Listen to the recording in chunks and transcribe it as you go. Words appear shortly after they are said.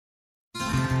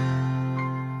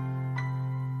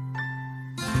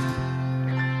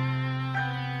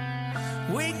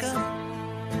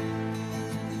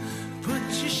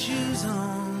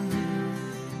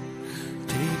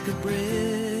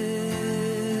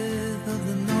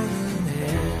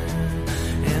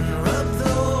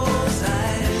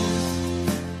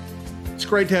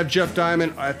great to have Jeff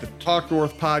Diamond at the Talk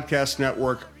North Podcast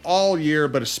Network all year,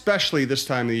 but especially this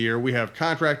time of the year. We have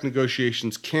contract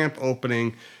negotiations, camp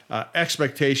opening,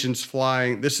 expectations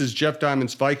flying. This is Jeff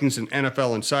Diamond's Vikings and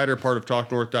NFL Insider, part of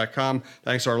TalkNorth.com.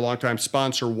 Thanks to our longtime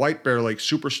sponsor, White Bear Lake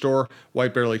Superstore,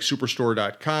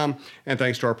 whitebearlakesuperstore.com. And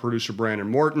thanks to our producer, Brandon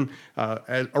Morton.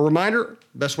 As a reminder,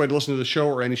 best way to listen to the show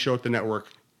or any show at the network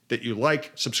that you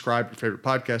like, subscribe to your favorite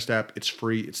podcast app. It's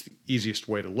free. It's the easiest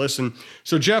way to listen.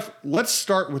 So, Jeff, let's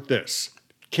start with this.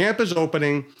 Camp is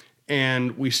opening,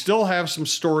 and we still have some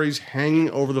stories hanging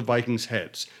over the Vikings'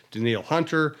 heads. Danielle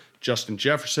Hunter, Justin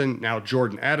Jefferson, now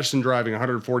Jordan Addison driving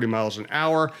 140 miles an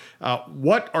hour.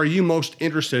 What are you most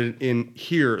interested in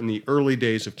here in the early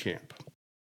days of camp?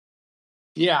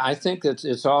 Yeah, I think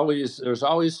there's always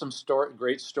some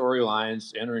great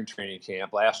storylines entering training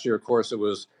camp. Last year, of course, it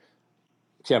was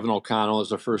Kevin O'Connell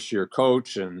as a first-year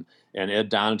coach and Ed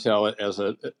Donatel as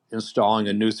installing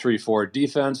a new 3-4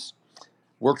 defense.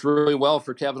 Worked really well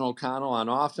for Kevin O'Connell on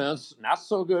offense, not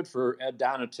so good for Ed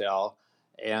Donatel.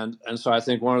 And so I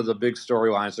think one of the big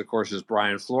storylines, of course, is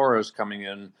Brian Flores coming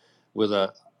in with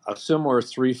a similar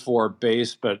 3-4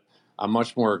 base, but a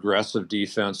much more aggressive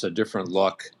defense, a different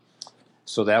look.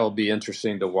 So that will be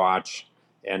interesting to watch.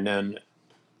 And then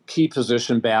key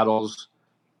position battles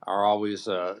are always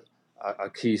a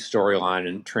key storyline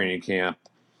in training camp.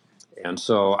 And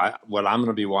so what I'm going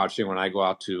to be watching when I go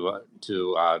out to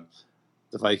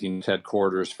the Vikings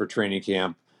headquarters for training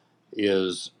camp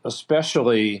is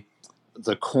especially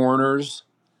the corners,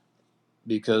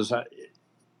 because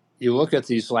you look at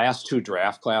these last two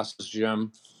draft classes,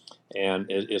 Jim, and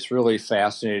it's really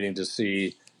fascinating to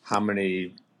see how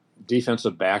many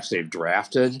defensive backs they've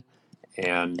drafted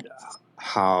and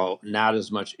how not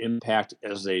as much impact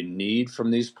as they need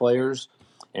from these players.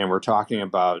 And we're talking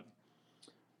about,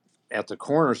 at the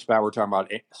corner spot, we're talking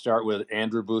about, start with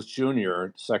Andrew Booth Jr.,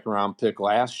 second-round pick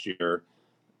last year,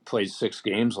 played 6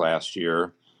 games last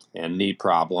year, and knee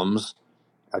problems.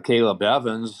 Caleb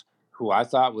Evans, who I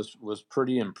thought was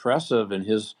pretty impressive in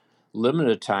his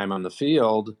limited time on the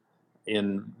field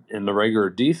in the regular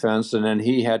defense, and then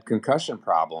he had concussion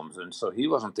problems, and so he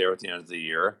wasn't there at the end of the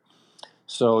year.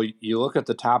 So you look at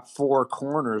the top 4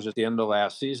 corners at the end of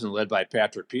last season, led by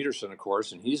Patrick Peterson, of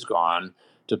course, and he's gone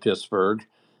to Pittsburgh.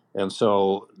 And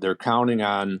so they're counting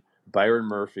on Byron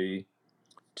Murphy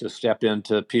to step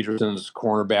into Peterson's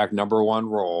cornerback number 1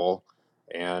 role.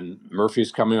 And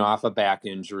Murphy's coming off a back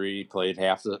injury, played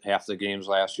half the games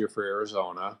last year for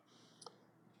Arizona.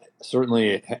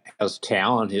 Certainly has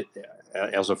talent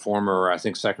as a former, I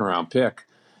think, second-round pick.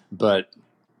 But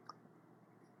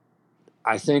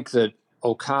I think that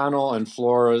O'Connell and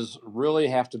Flores really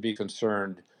have to be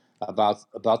concerned about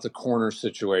the corner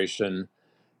situation.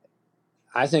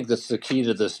 I think that's the key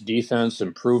to this defense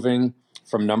improving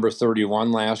from number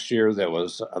 31 last year. That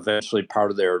was eventually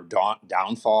part of their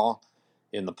downfall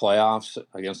in the playoffs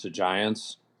against the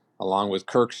Giants, along with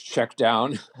Kirk's check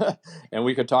down. And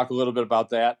we could talk a little bit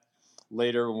about that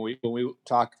later when we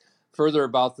talk further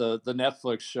about the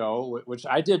Netflix show, which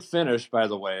I did finish, by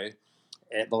the way,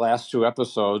 at the last 2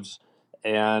 episodes.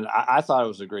 And I thought it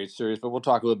was a great series, but we'll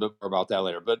talk a little bit more about that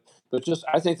later. But just,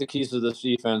 I think the keys to this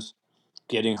defense: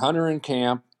 getting Hunter in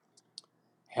camp,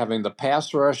 having the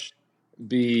pass rush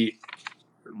be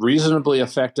reasonably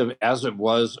effective as it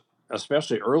was,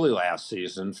 especially early last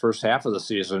season, first half of the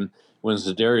season, when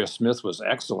Zadarius Smith was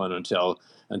excellent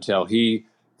until he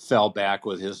fell back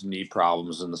with his knee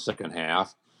problems in the second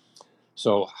half.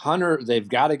 So Hunter, they've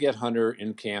got to get Hunter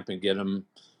in camp and get him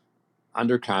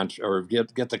under contract, or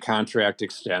get the contract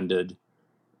extended.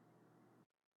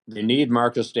 They need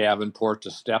Marcus Davenport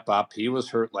to step up. He was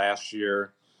hurt last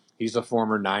year. He's a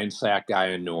former 9-sack guy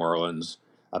in New Orleans,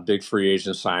 a big free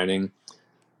agent signing.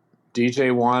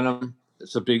 DJ Wanham,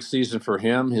 it's a big season for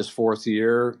him, his 4th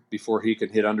year before he can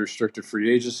hit unrestricted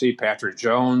free agency. Patrick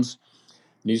Jones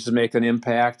needs to make an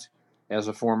impact as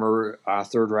a former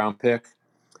 3rd-round pick.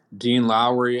 Dean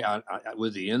Lowry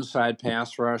with the inside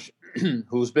pass rush,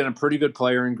 who's been a pretty good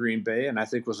player in Green Bay, and I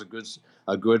think was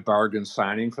a good bargain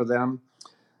signing for them,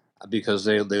 because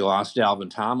they lost Dalvin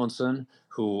Tomlinson,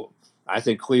 who I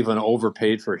think Cleveland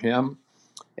overpaid for him.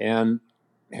 And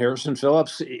Harrison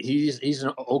Phillips, he's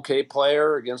an okay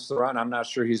player against the run. I'm not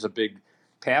sure he's a big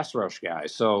pass rush guy.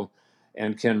 So,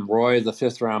 and can Roy, the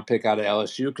 5th-round pick out of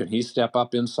LSU, can he step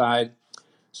up inside?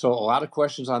 So a lot of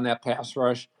questions on that pass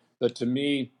rush. But to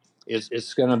me,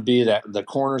 it's going to be that the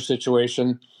corner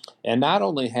situation, and not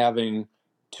only having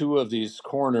 2 of these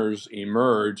corners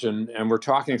emerge, and we're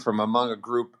talking from among a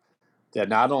group that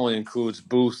not only includes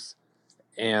Booth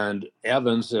and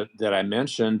Evans that I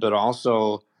mentioned, but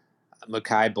also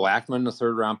Mekhi Blackman, the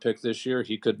third-round pick this year,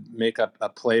 he could make a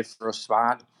play for a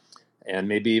spot, and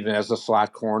maybe even as a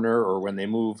slot corner, or when they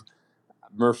move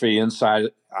Murphy inside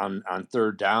on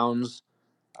third downs.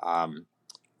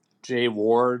 Jay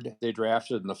Ward, they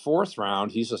drafted in the fourth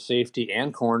round. He's a safety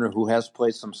and corner who has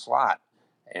played some slot,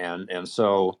 and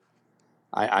so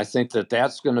I think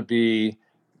that's going to be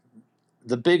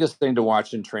the biggest thing to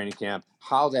watch in training camp,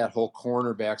 how that whole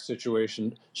cornerback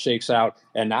situation shakes out.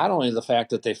 And not only the fact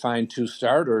that they find two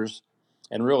starters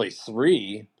and really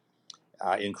three,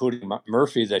 including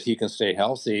Murphy, that he can stay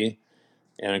healthy,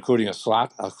 and including a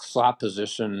slot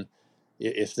position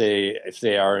if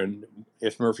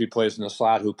if Murphy plays in the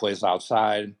slot, who plays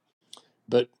outside.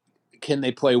 But can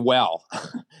they play well?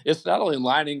 It's not only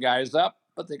lining guys up,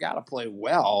 but they got to play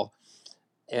well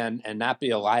and not be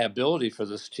a liability for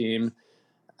this team.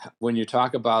 When you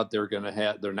talk about they're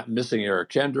not missing Eric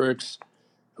Kendricks,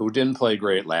 who didn't play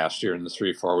great last year in the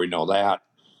 3-4, we know that.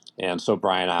 And so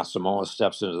Brian Asamoah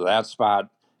steps into that spot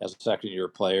as a second-year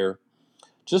player.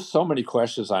 Just so many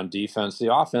questions on defense.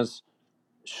 The offense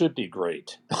should be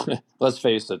great. Let's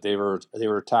face it, they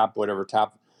were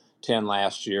top 10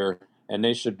 last year, and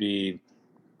they should be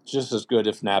just as good,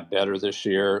 if not better, this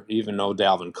year, even though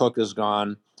Dalvin Cook is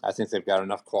gone. I think they've got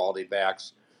enough quality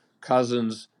backs.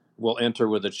 Cousins will enter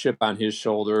with a chip on his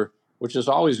shoulder, which is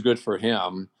always good for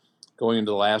him going into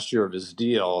the last year of his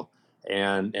deal,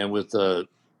 and with the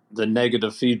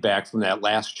negative feedback from that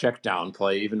last check down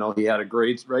play, even though he had a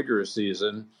great regular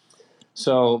season.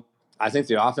 So I think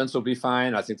the offense will be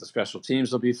fine. I think the special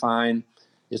teams will be fine.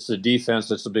 It's the defense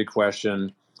that's the big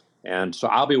question. And so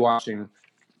I'll be watching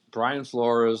Brian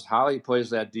Flores, how he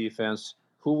plays that defense,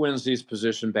 who wins these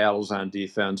position battles on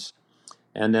defense.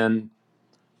 And then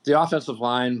the offensive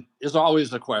line is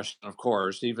always a question, of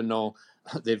course, even though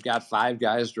they've got 5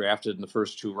 guys drafted in the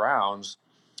first 2 rounds.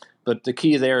 But the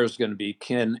key there is going to be,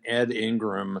 can Ed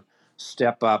Ingram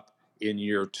step up in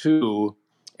year 2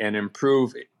 and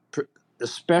improve,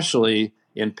 especially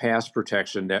in pass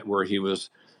protection, where he was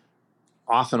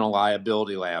often a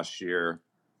liability last year.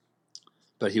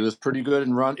 But he was pretty good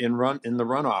in the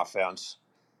run offense.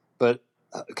 But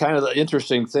kind of the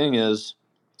interesting thing is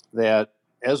that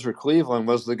Ezra Cleveland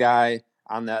was the guy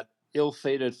on that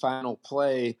ill-fated final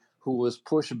play who was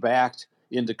pushed back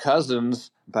into Cousins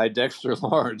by Dexter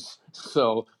Lawrence.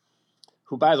 So,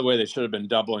 who, by the way, they should have been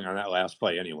doubling on that last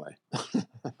play anyway.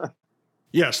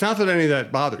 Yeah, it's not that any of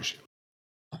that bothers you.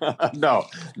 No.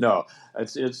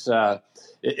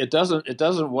 It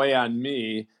doesn't weigh on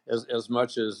me as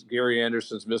much as Gary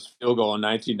Anderson's missed field goal in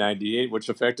 1998, which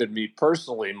affected me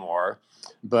personally more.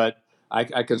 But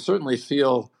I can certainly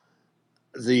feel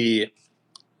the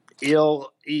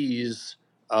ill ease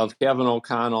of Kevin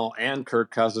O'Connell and Kirk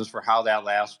Cousins for how that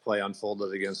last play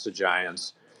unfolded against the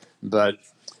Giants. But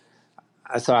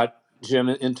I thought, Jim,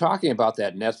 in talking about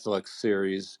that Netflix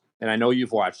series, and I know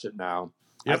you've watched it now,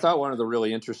 Yep. I thought one of the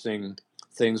really interesting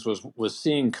things was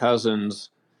seeing Cousins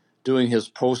doing his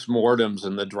postmortems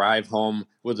and the drive home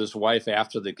with his wife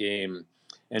after the game,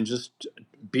 and just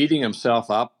beating himself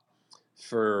up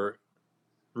for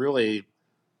really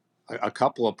a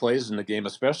couple of plays in the game,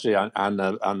 especially on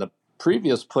the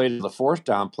previous play to the fourth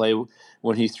down play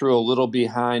when he threw a little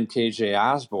behind KJ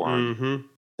Osborne. Mm-hmm.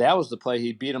 That was the play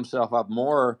he beat himself up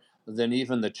more than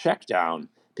even the check down,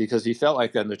 because he felt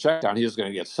like on the check down he was going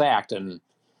to get sacked, and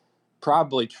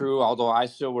probably true, although I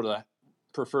still would have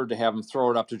preferred to have him throw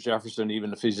it up to Jefferson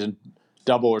even if he's in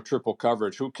double or triple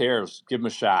coverage. Who cares? Give him a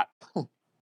shot.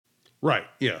 Right.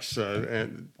 Yes.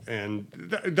 And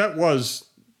that was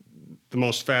the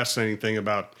most fascinating thing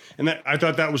about, and I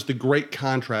thought that was the great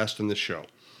contrast in the show,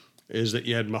 is that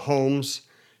you had Mahomes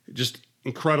just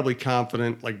incredibly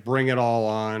confident, like bring it all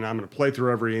on. I'm going to play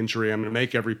through every injury. I'm going to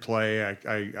make every play.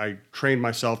 I trained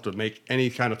myself to make any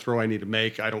kind of throw I need to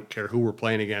make. I don't care who we're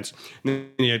playing against.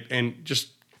 And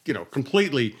just,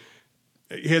 completely,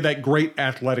 he had that great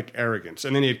athletic arrogance.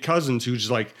 And then he had Cousins, who's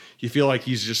just like, you feel like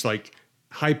he's just like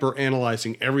hyper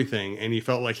analyzing everything, and he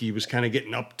felt like he was kind of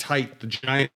getting uptight the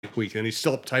Giant week, and he's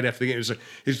still uptight after the game.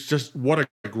 It's just what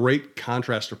a great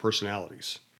contrast of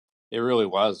personalities. It really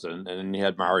was, and you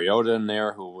had Mariota in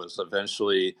there, who was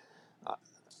eventually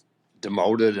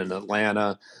demoted in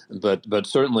Atlanta, but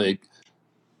certainly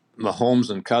Mahomes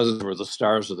and Cousins were the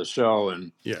stars of the show,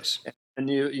 and yes, and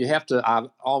you have to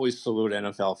always salute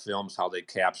NFL Films, how they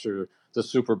capture the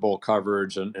Super Bowl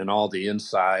coverage and all the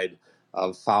inside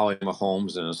of following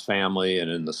Mahomes and his family, and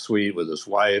in the suite with his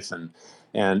wife,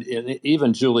 and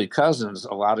even Julie Cousins,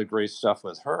 a lot of great stuff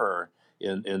with her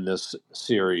in this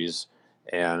series.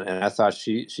 And I thought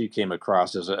she came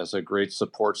across as a great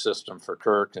support system for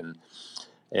Kirk. And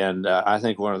And I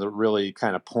think one of the really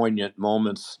kind of poignant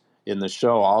moments in the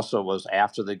show also was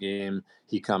after the game.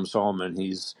 He comes home and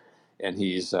he's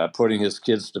putting his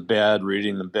kids to bed,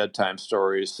 reading them bedtime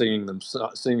stories, singing them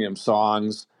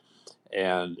songs,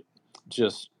 and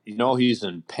just he's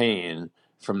in pain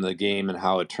from the game and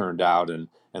how it turned out, and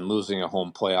losing a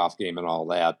home playoff game and all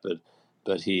that.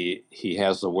 But he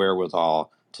has the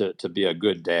wherewithal to be a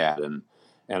good dad, and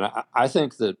I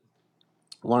think that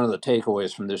one of the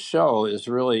takeaways from this show is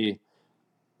really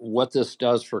what this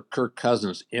does for Kirk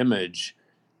Cousins' image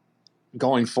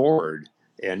going forward,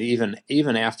 and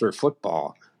even after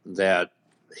football, that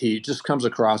he just comes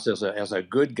across as a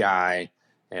good guy,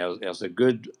 as a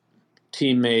good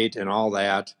teammate, and all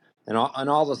that, and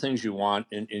all the things you want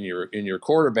in your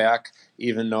quarterback,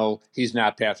 even though he's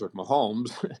not Patrick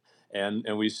Mahomes, and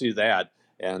we see that,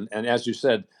 and as you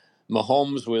said,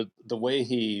 Mahomes, with the way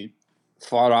he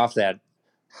fought off that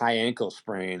high ankle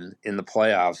sprain in the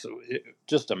playoffs,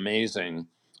 just amazing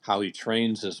how he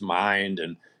trains his mind,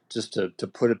 and just to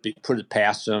put it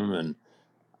past him, and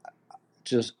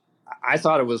just I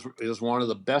thought it was one of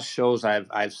the best shows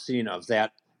I've seen of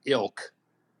that ilk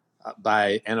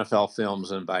by NFL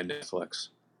Films and by Netflix.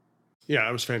 Yeah,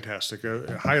 it was fantastic.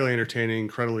 Highly entertaining,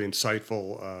 incredibly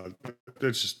insightful.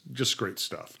 It's just great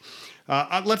stuff.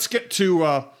 Let's get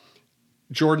to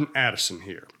Jordan Addison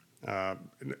here. Uh,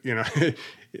 you know,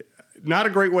 not a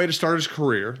great way to start his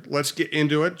career. Let's get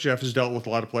into it. Jeff has dealt with a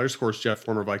lot of players. Of course, Jeff,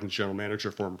 former Vikings general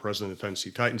manager, former president of the Tennessee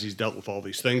Titans. He's dealt with all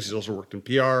these things. He's also worked in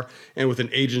PR and with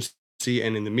an agency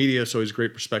and in the media, so he's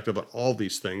great perspective on all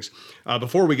these things.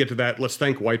 Before we get to that, let's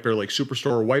thank White Bear Lake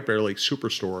Superstore,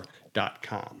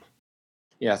 whitebearlakesuperstore.com.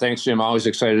 Yeah, thanks, Jim. Always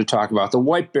excited to talk about the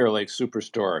White Bear Lake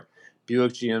Superstore,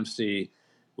 Buick GMC,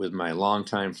 with my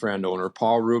longtime friend, owner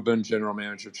Paul Rubin, general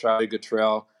manager Charlie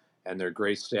Guttrell, and their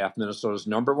great staff, Minnesota's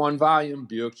 #1 volume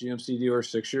Buick GMC dealer,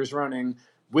 6 years running,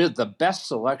 with the best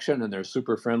selection and their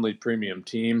super friendly premium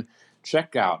team.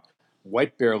 Check out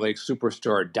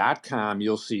whitebearlakesuperstore.com.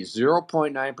 You'll see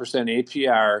 0.9%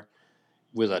 APR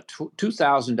with a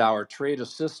 $2,000 trade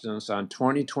assistance on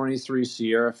 2023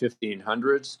 Sierra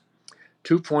 1500s.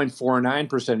 2.49%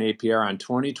 APR on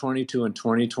 2022 and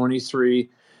 2023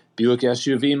 Buick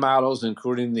SUV models,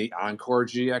 including the Encore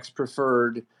GX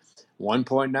Preferred.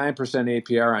 1.9%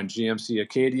 APR on GMC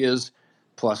Acadias,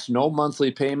 plus no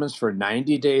monthly payments for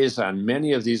 90 days on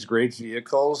many of these great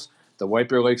vehicles. The White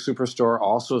Bear Lake Superstore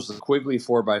also is the Quigley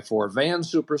 4x4 Van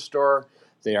Superstore.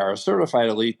 They are a certified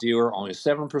elite dealer. Only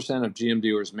 7% of GM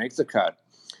dealers make the cut.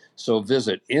 So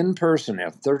visit in person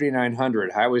at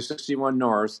 3900 Highway 61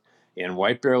 North in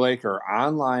White Bear Lake, or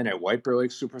online at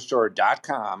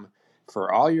whitebearlakesuperstore.com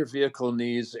for all your vehicle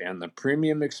needs and the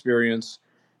premium experience.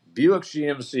 Buick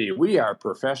GMC, we are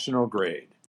professional grade.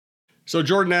 So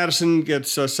Jordan Addison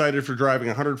gets cited for driving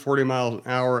 140 miles an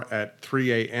hour at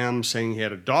 3 a.m., saying he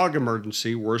had a dog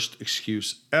emergency, worst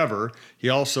excuse ever. He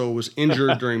also was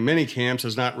injured during mini camps,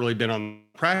 has not really been on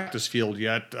the practice field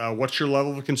yet. What's your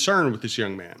level of concern with this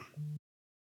young man?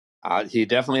 He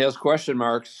definitely has question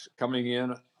marks coming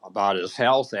in about his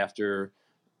health after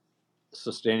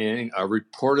sustaining a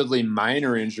reportedly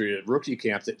minor injury at rookie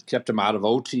camp that kept him out of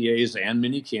OTAs and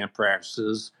mini camp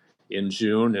practices in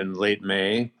June and late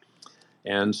May.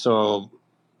 And so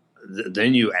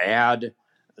then you add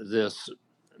this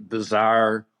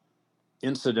bizarre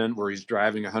incident where he's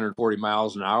driving 140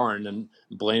 miles an hour and then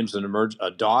blames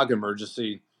a dog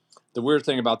emergency. The weird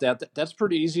thing about that's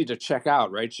pretty easy to check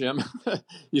out, right, Jim?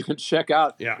 You can check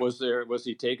out, Yeah. was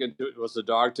the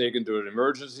dog taken to an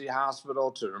emergency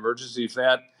hospital, to an emergency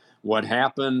vet? What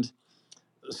happened?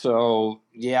 So,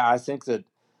 yeah, I think that,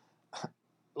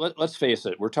 let's face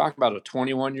it, we're talking about a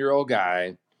 21-year-old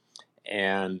guy,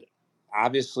 and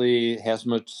obviously has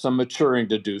some maturing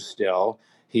to do still.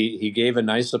 He gave a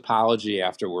nice apology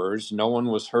afterwards. No one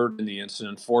was hurt in the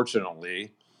incident,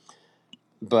 fortunately.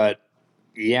 But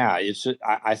yeah,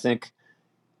 I think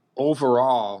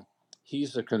overall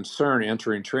he's a concern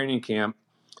entering training camp,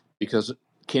 because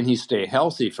can he stay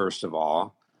healthy, first of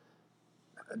all?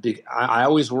 I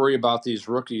always worry about these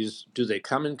rookies. Do they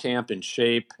come in camp in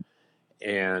shape,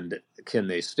 and can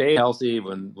they stay healthy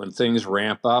when things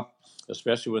ramp up,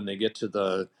 especially when they get to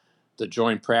the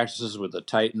joint practices with the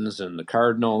Titans and the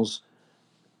Cardinals,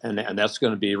 and that's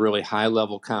going to be really high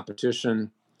level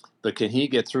competition. But can he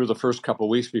get through the first couple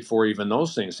of weeks before even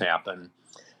those things happen?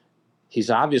 He's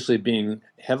obviously being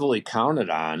heavily counted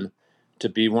on to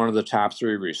be one of the top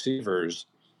 3 receivers,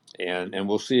 and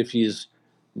we'll see if he's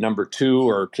number 2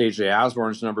 or KJ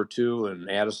Osborne's number 2 and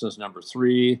Addison's number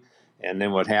 3, and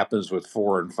then what happens with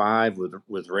 4 and 5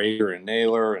 with Rager and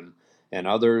Naylor and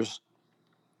others.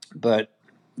 But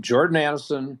Jordan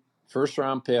Addison, first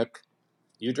round pick.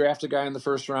 You draft a guy in the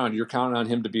first round, you're counting on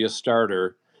him to be a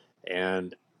starter,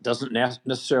 and doesn't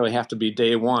necessarily have to be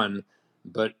day one,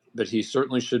 but he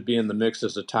certainly should be in the mix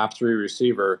as a top 3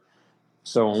 receiver.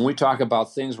 So when we talk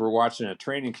about things we're watching at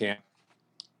training camp,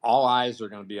 all eyes are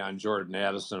going to be on Jordan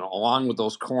Addison, along with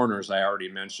those corners I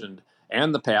already mentioned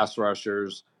and the pass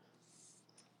rushers.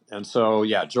 And so,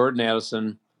 yeah, Jordan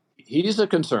Addison, he's a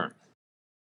concern.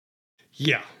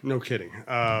 Yeah, no kidding.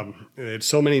 They had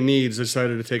so many needs, they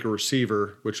decided to take a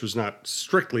receiver, which was not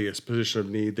strictly a position of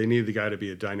need. They needed the guy to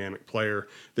be a dynamic player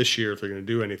this year if they're going to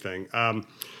do anything.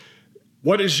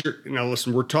 What is your, now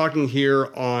listen, we're talking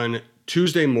here on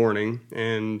Tuesday morning,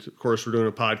 and of course we're doing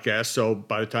a podcast, so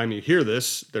by the time you hear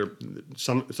this,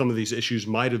 some of these issues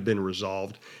might have been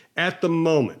resolved. At the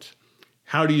moment,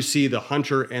 how do you see the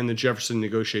Hunter and the Jefferson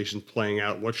negotiations playing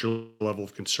out? What's your level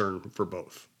of concern for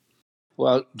both?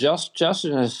 Well,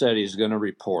 Justin has said he's going to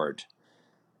report.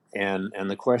 And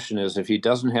the question is, if he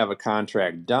doesn't have a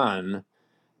contract done,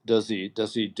 does he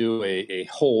do a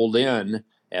hold in,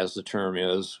 as the term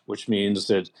is, which means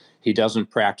that he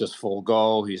doesn't practice full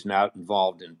go, he's not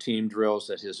involved in team drills,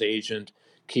 that his agent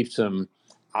keeps him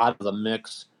out of the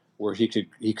mix where he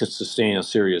could sustain a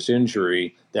serious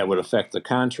injury that would affect the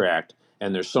contract.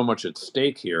 And there's so much at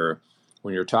stake here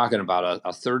when you're talking about a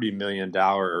 $30 million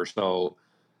or so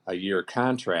a year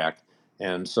contract.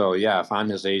 And so, yeah, if I'm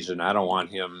his agent, I don't want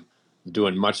him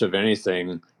doing much of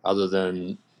anything other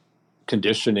than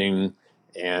conditioning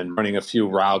and running a few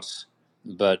routes,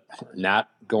 but not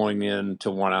going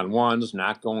into one-on-ones,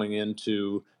 not going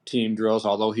into team drills,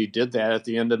 although he did that at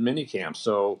the end of minicamp.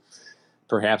 So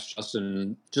perhaps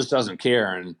Justin just doesn't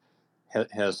care and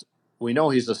has we know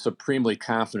he's a supremely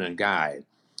confident guy.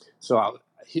 So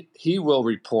he will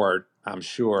report, I'm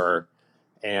sure,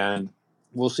 and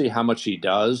we'll see how much he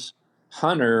does.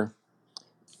 Hunter,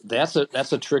 that's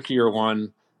a trickier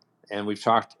one, and we've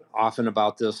talked often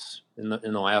about this in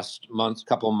the last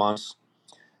couple of months.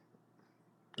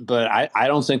 But I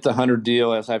don't think the Hunter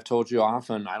deal, as I've told you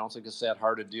often, I don't think it's that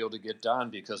hard a deal to get done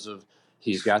because of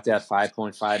he's got that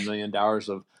 $5.5 million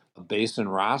of base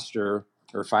and roster,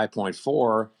 or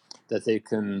 5.4, that they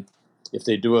can, if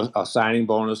they do a signing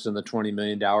bonus in the $20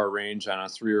 million range on a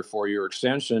 3 or 4 year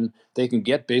extension, they can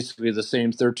get basically the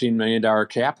same $13 million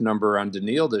cap number on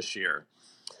Daniil this year.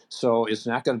 So it's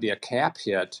not going to be a cap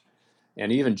hit.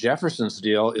 And even Jefferson's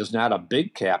deal is not a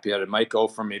big cap yet. It might go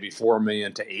from maybe $4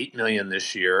 million to $8 million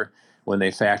this year when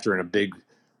they factor in a big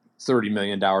 $30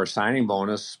 million signing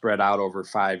bonus spread out over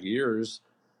 5 years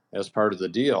as part of the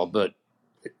deal. But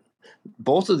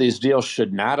both of these deals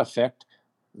should not affect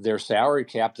their salary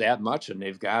cap that much, and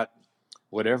they've got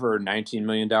whatever $19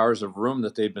 million of room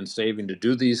that they've been saving to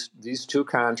do these 2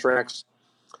 contracts.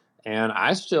 And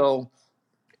I still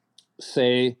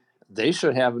say they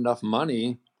should have enough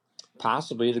money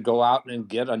possibly to go out and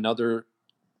get another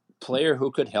player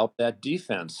who could help that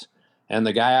defense. And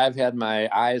the guy I've had my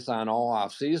eyes on all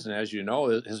offseason, as you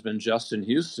know, has been Justin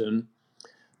Houston,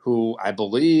 who I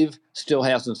believe still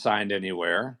hasn't signed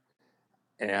anywhere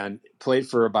and played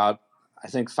for about, I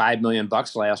think, $5 million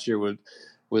last year with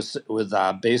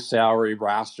base salary,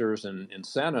 rosters, and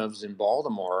incentives in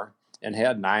Baltimore, and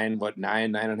had nine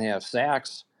and a half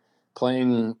sacks,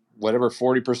 playing whatever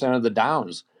 40% of the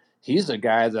downs. He's a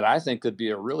guy that I think could be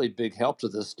a really big help to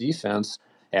this defense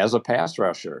as a pass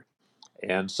rusher.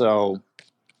 And so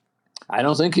I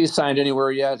don't think he's signed anywhere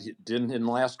yet. He didn't in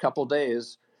the last couple of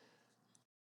days.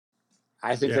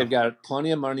 I think they've got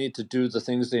plenty of money to do the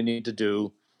things they need to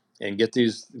do and get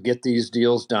these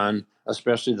deals done,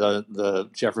 especially the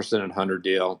Jefferson and Hunter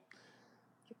deal.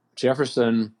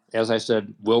 Jefferson, as I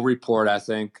said, will report, I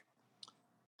think.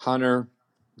 Hunter,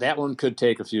 that one could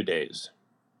take a few days,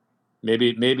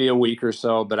 maybe a week or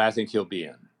so, but I think he'll be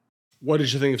in. What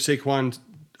did you think of Saquon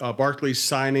Barkley's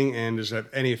signing, and does that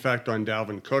have any effect on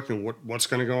Dalvin Cook, and what's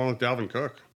going to go on with Dalvin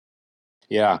Cook?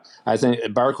 Yeah, I think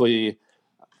Barkley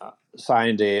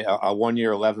signed a 1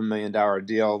 year, $11 million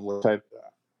deal, which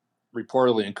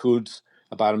reportedly includes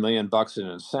about $1 million in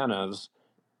incentives.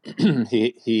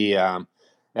 he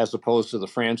as opposed to the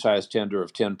franchise tender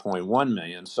of 10.1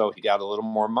 million, so he got a little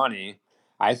more money.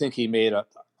 I think he made a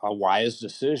wise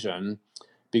decision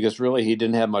because really he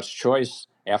didn't have much choice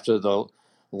after the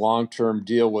long-term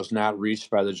deal was not reached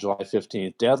by the July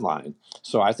 15th deadline.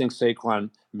 So I think Saquon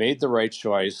made the right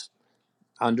choice,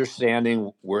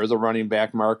 understanding where the running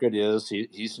back market is.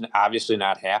 He's obviously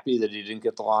not happy that he didn't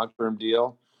get the long-term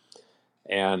deal,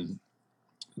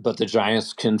 but the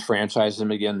Giants can franchise him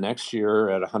again next year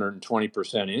at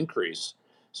 120% increase,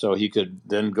 so he could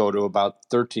then go to about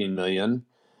 13 million.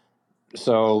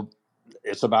 So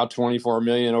It's about 24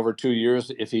 million over 2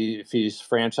 years if he's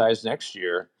franchised next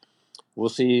year. We'll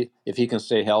see if he can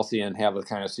stay healthy and have the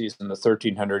kind of season, the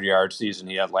 1,300-yard season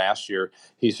he had last year.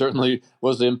 He certainly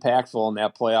was impactful in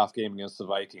that playoff game against the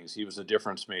Vikings. He was a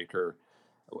difference maker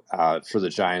for the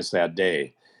Giants that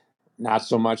day. Not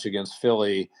so much against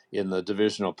Philly in the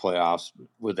divisional playoffs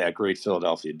with that great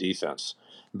Philadelphia defense.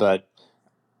 But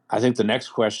I think the next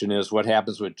question is what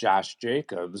happens with Josh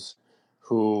Jacobs,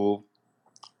 who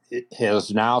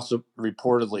has now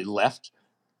reportedly left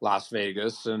Las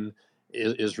Vegas and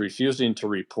is refusing to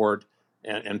report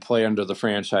and play under the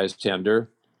franchise tender.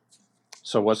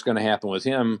 So what's going to happen with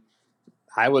him?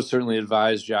 I would certainly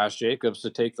advise Josh Jacobs to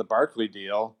take the Barkley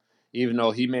deal, even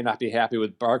though he may not be happy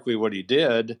with Barkley what he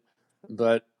did,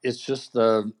 but it's just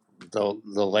the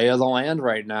lay of the land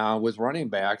right now with running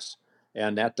backs,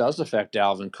 and that does affect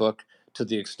Dalvin Cook to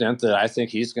the extent that I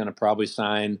think he's going to probably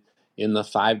sign in the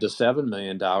 $5 to $7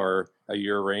 million a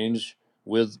year range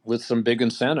with some big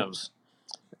incentives.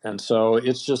 And so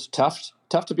it's just tough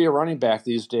to be a running back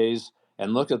these days.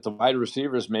 And look at the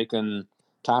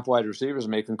top wide receivers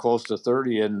making close to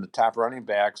 30, and the top running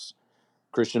backs.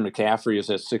 Christian McCaffrey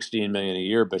is at 16 million a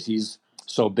year, but he's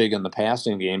so big in the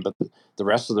passing game. But the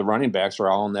rest of the running backs are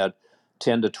all in that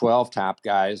 10 to 12 top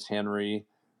guys: Henry,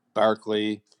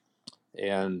 Barkley,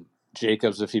 and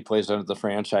Jacobs if he plays under the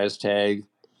franchise tag.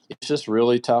 It's just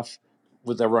really tough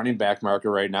with the running back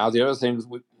market right now. The other thing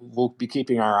we'll be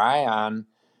keeping our eye on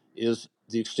is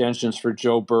the extensions for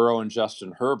Joe Burrow and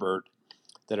Justin Herbert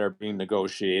that are being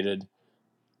negotiated.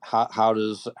 How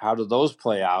do those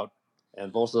play out?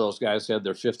 And both of those guys had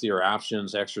their 50-year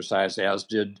options exercised, as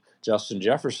did Justin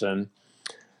Jefferson.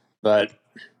 But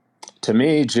to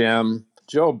me, Jim,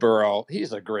 Joe Burrow,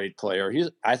 he's a great player.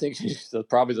 I think he's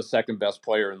probably the second best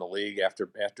player in the league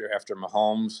after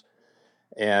Mahomes.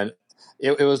 And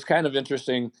it was kind of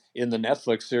interesting in the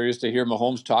Netflix series to hear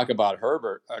Mahomes talk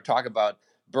about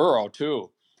Burrow too,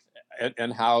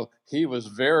 and how he was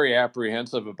very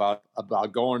apprehensive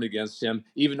about going against him,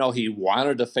 even though he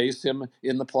wanted to face him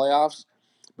in the playoffs.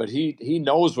 But he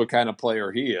knows what kind of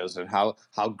player he is and how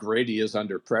great he is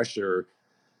under pressure.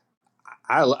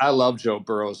 I love Joe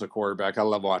Burrow as a quarterback. I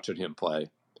love watching him play.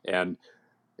 And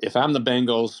if I'm the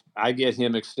Bengals, I get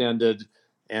him extended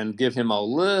and give him a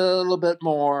little bit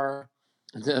more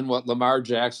than what Lamar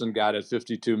Jackson got at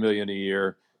 $52 million a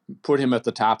year. Put him at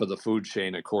the top of the food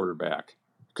chain at quarterback,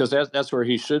 because that's where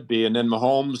he should be. And then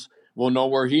Mahomes will know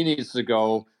where he needs to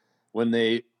go when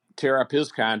they tear up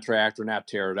his contract, or not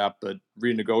tear it up, but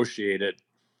renegotiate it,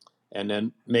 and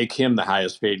then make him the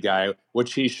highest paid guy,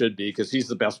 which he should be because he's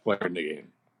the best player in the game.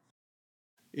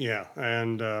 Yeah,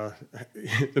 and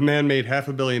the man made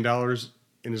 $500 million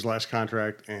in his last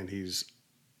contract, and he's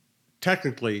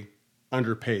technically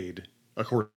underpaid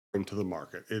according to the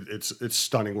market. It's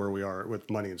stunning where we are with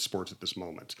money in sports at this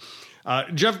moment.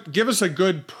 Jeff, give us a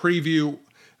good preview.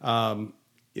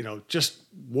 Just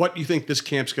what you think this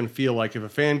camp's going to feel like if a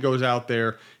fan goes out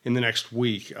there in the next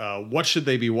week. What should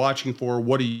they be watching for?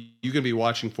 What are you going to be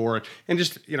watching for? And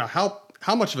just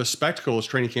how much of a spectacle has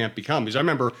training camp become?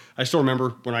 Because I still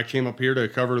remember when I came up here to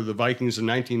cover the Vikings in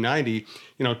 1990,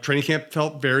 training camp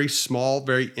felt very small,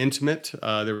 very intimate.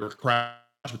 There were crowds,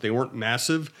 but they weren't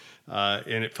massive.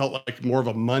 And it felt like more of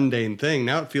a mundane thing.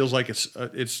 Now it feels like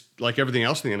it's like everything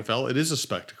else in the NFL. It is a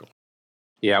spectacle.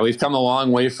 Yeah, we've come a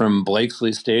long way from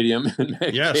Blakesley Stadium.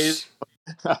 Yes.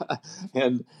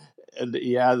 and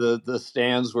yeah, the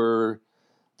stands were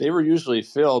usually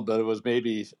filled, but it was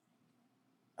maybe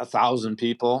 1,000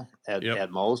 people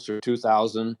at most, or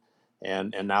 2,000.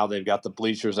 And now they've got the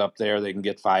bleachers up there. They can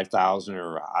get 5,000,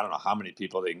 or I don't know how many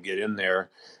people they can get in there,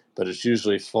 but it's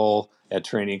usually full at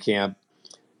training camp.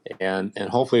 And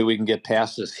hopefully we can get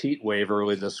past this heat wave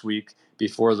early this week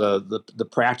before the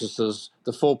practices,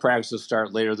 the full practices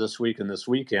start later this week and this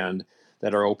weekend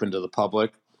that are open to the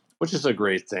public, which is a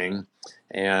great thing.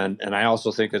 And I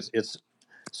also think it's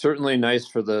certainly nice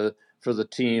for the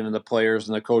team and the players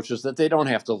and the coaches that they don't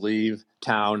have to leave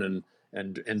town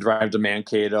and drive to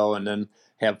Mankato and then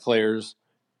have players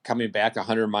coming back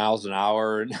 100 miles an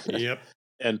hour Yep.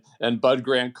 and Bud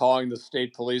Grant calling the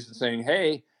state police and saying,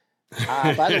 "Hey,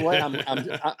 by the way,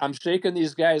 I'm shaking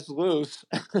these guys loose,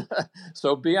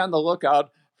 so be on the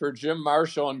lookout for Jim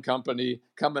Marshall and company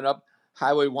coming up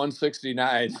Highway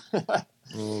 169."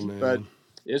 Oh man! But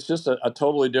it's just a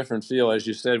totally different feel, as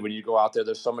you said, when you go out there.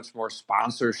 There's so much more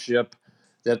sponsorship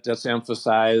that's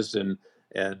emphasized, and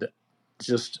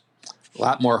just a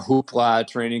lot more hoopla at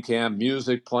training camp,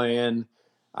 music playing,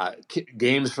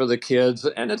 games for the kids,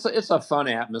 and it's a fun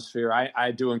atmosphere.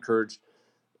 I do encourage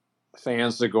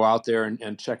fans to go out there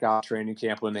and check out training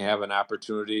camp when they have an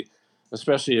opportunity.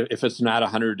 especially if it's not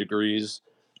 100 degrees.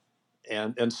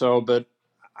 But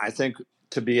I think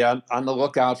to be on the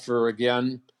lookout for,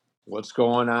 again, what's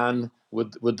going on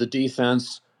with the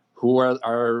defense.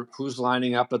 Who's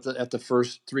lining up at the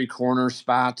first three corner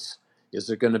spots? Is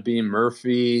it going to be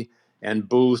Murphy and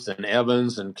Booth and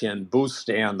Evans? And can Booth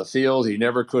stay on the field? He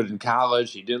never could in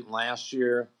college. He didn't last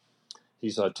year.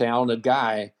 He's a talented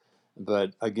guy,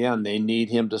 but again, they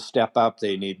need him to step up.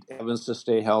 They need Evans to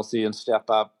stay healthy and step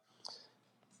up.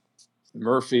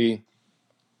 Murphy,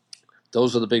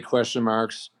 those are the big question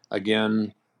marks.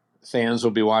 Again, fans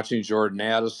will be watching Jordan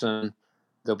Addison.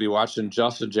 They'll be watching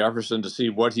Justin Jefferson to see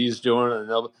what he's doing,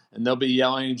 and they'll be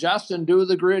yelling, "Justin, do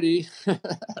the gritty."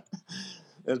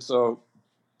 And so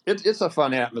it's a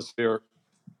fun atmosphere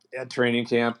at training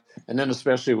camp, and then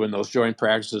especially when those joint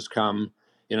practices come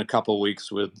in a couple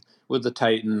weeks with the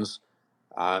Titans,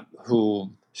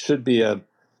 who should be a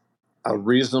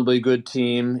reasonably good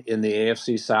team in the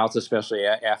AFC South, especially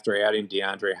after adding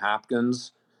DeAndre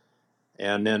Hopkins.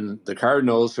 And then the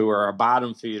Cardinals, who are a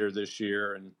bottom feeder this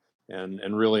year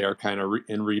and really are kind of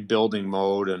in rebuilding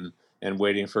mode and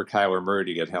waiting for Kyler Murray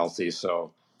to get healthy.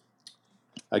 So,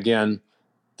 again,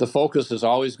 the focus is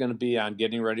always going to be on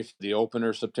getting ready for the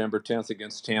opener September 10th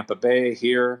against Tampa Bay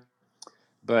here.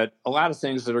 But a lot of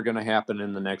things that are going to happen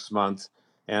in the next month.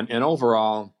 And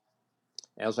overall,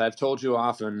 as I've told you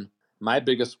often, my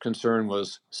biggest concern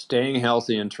was staying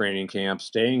healthy in training camp,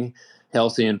 staying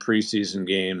healthy in preseason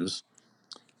games.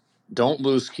 Don't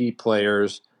lose key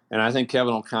players. And I think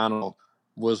Kevin O'Connell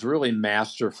was really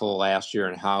masterful last year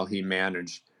in how he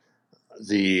managed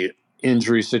the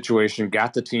injury situation,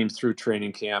 got the team through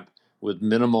training camp with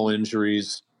minimal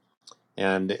injuries,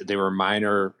 and they were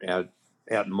minor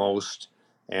at most.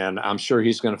 And I'm sure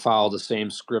he's going to follow the same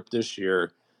script this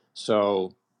year.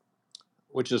 So,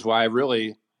 which is why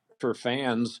really for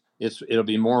fans, it'll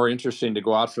be more interesting to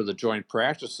go out for the joint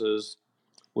practices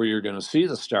where you're going to see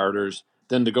the starters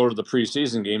than to go to the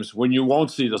preseason games when you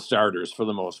won't see the starters for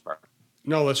the most part.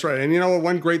 No, that's right. And you know,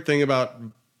 one great thing about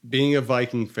being a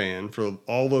Viking fan, for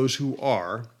all those who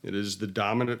are, it is the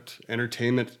dominant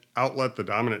entertainment outlet, the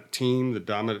dominant team, the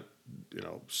dominant,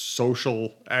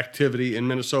 social activity in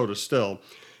Minnesota still,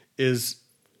 is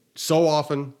so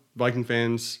often Viking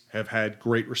fans have had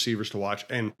great receivers to watch.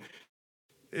 And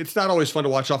it's not always fun to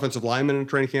watch offensive linemen in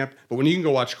training camp, but when you can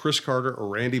go watch Chris Carter or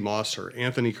Randy Moss or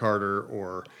Anthony Carter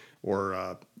or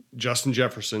Justin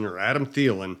Jefferson or Adam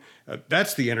Thielen,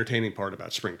 that's the entertaining part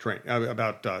about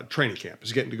training camp,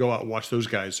 is getting to go out and watch those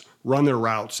guys run their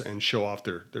routes and show off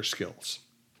their skills.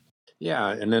 Yeah,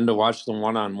 and then to watch the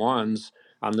one-on-ones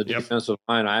on the defensive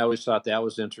line, I always thought that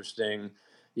was interesting,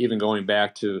 even going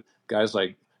back to guys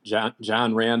like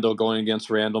John Randall going against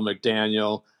Randall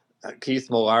McDaniel, Keith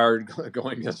Millard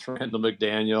going against Randall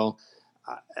McDaniel,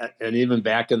 and even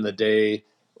back in the day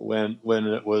when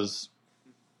it was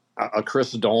a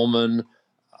Chris Dolman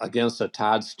against a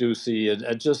Todd Stussy,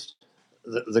 and just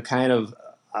the kind of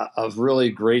really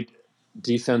great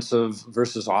defensive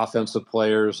versus offensive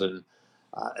players, and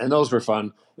those were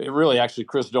fun. It really, actually,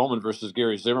 Chris Dolman versus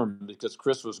Gary Zimmerman, because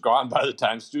Chris was gone by the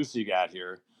time Stussy got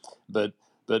here, but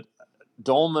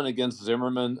Dolman against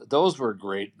Zimmerman, those were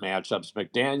great matchups.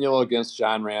 McDaniel against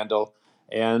John Randall,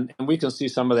 and we can see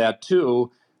some of that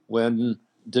too when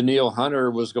Daniil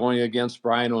Hunter was going against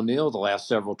Brian O'Neill the last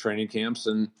several training camps,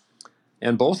 and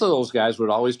both of those guys would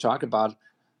always talk about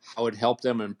how it helped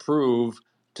them improve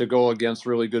to go against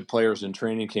really good players in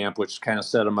training camp, which kind of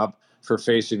set them up for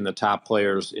facing the top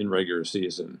players in regular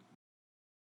season.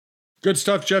 Good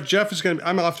stuff, Jeff.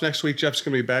 I'm off next week. Jeff's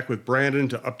going to be back with Brandon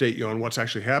to update you on what's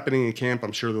actually happening in camp.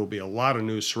 I'm sure there will be a lot of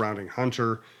news surrounding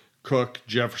Hunter, Cook,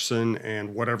 Jefferson,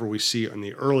 and whatever we see in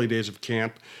the early days of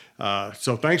camp.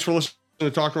 So thanks for listening to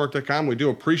TalkNorth.com. We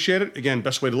do appreciate it. Again,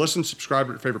 best way to listen, subscribe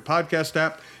to your favorite podcast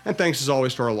app. And thanks as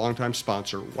always to our longtime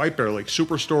sponsor, White Bear Lake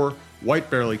Superstore,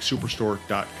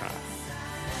 whitebearlakesuperstore.com.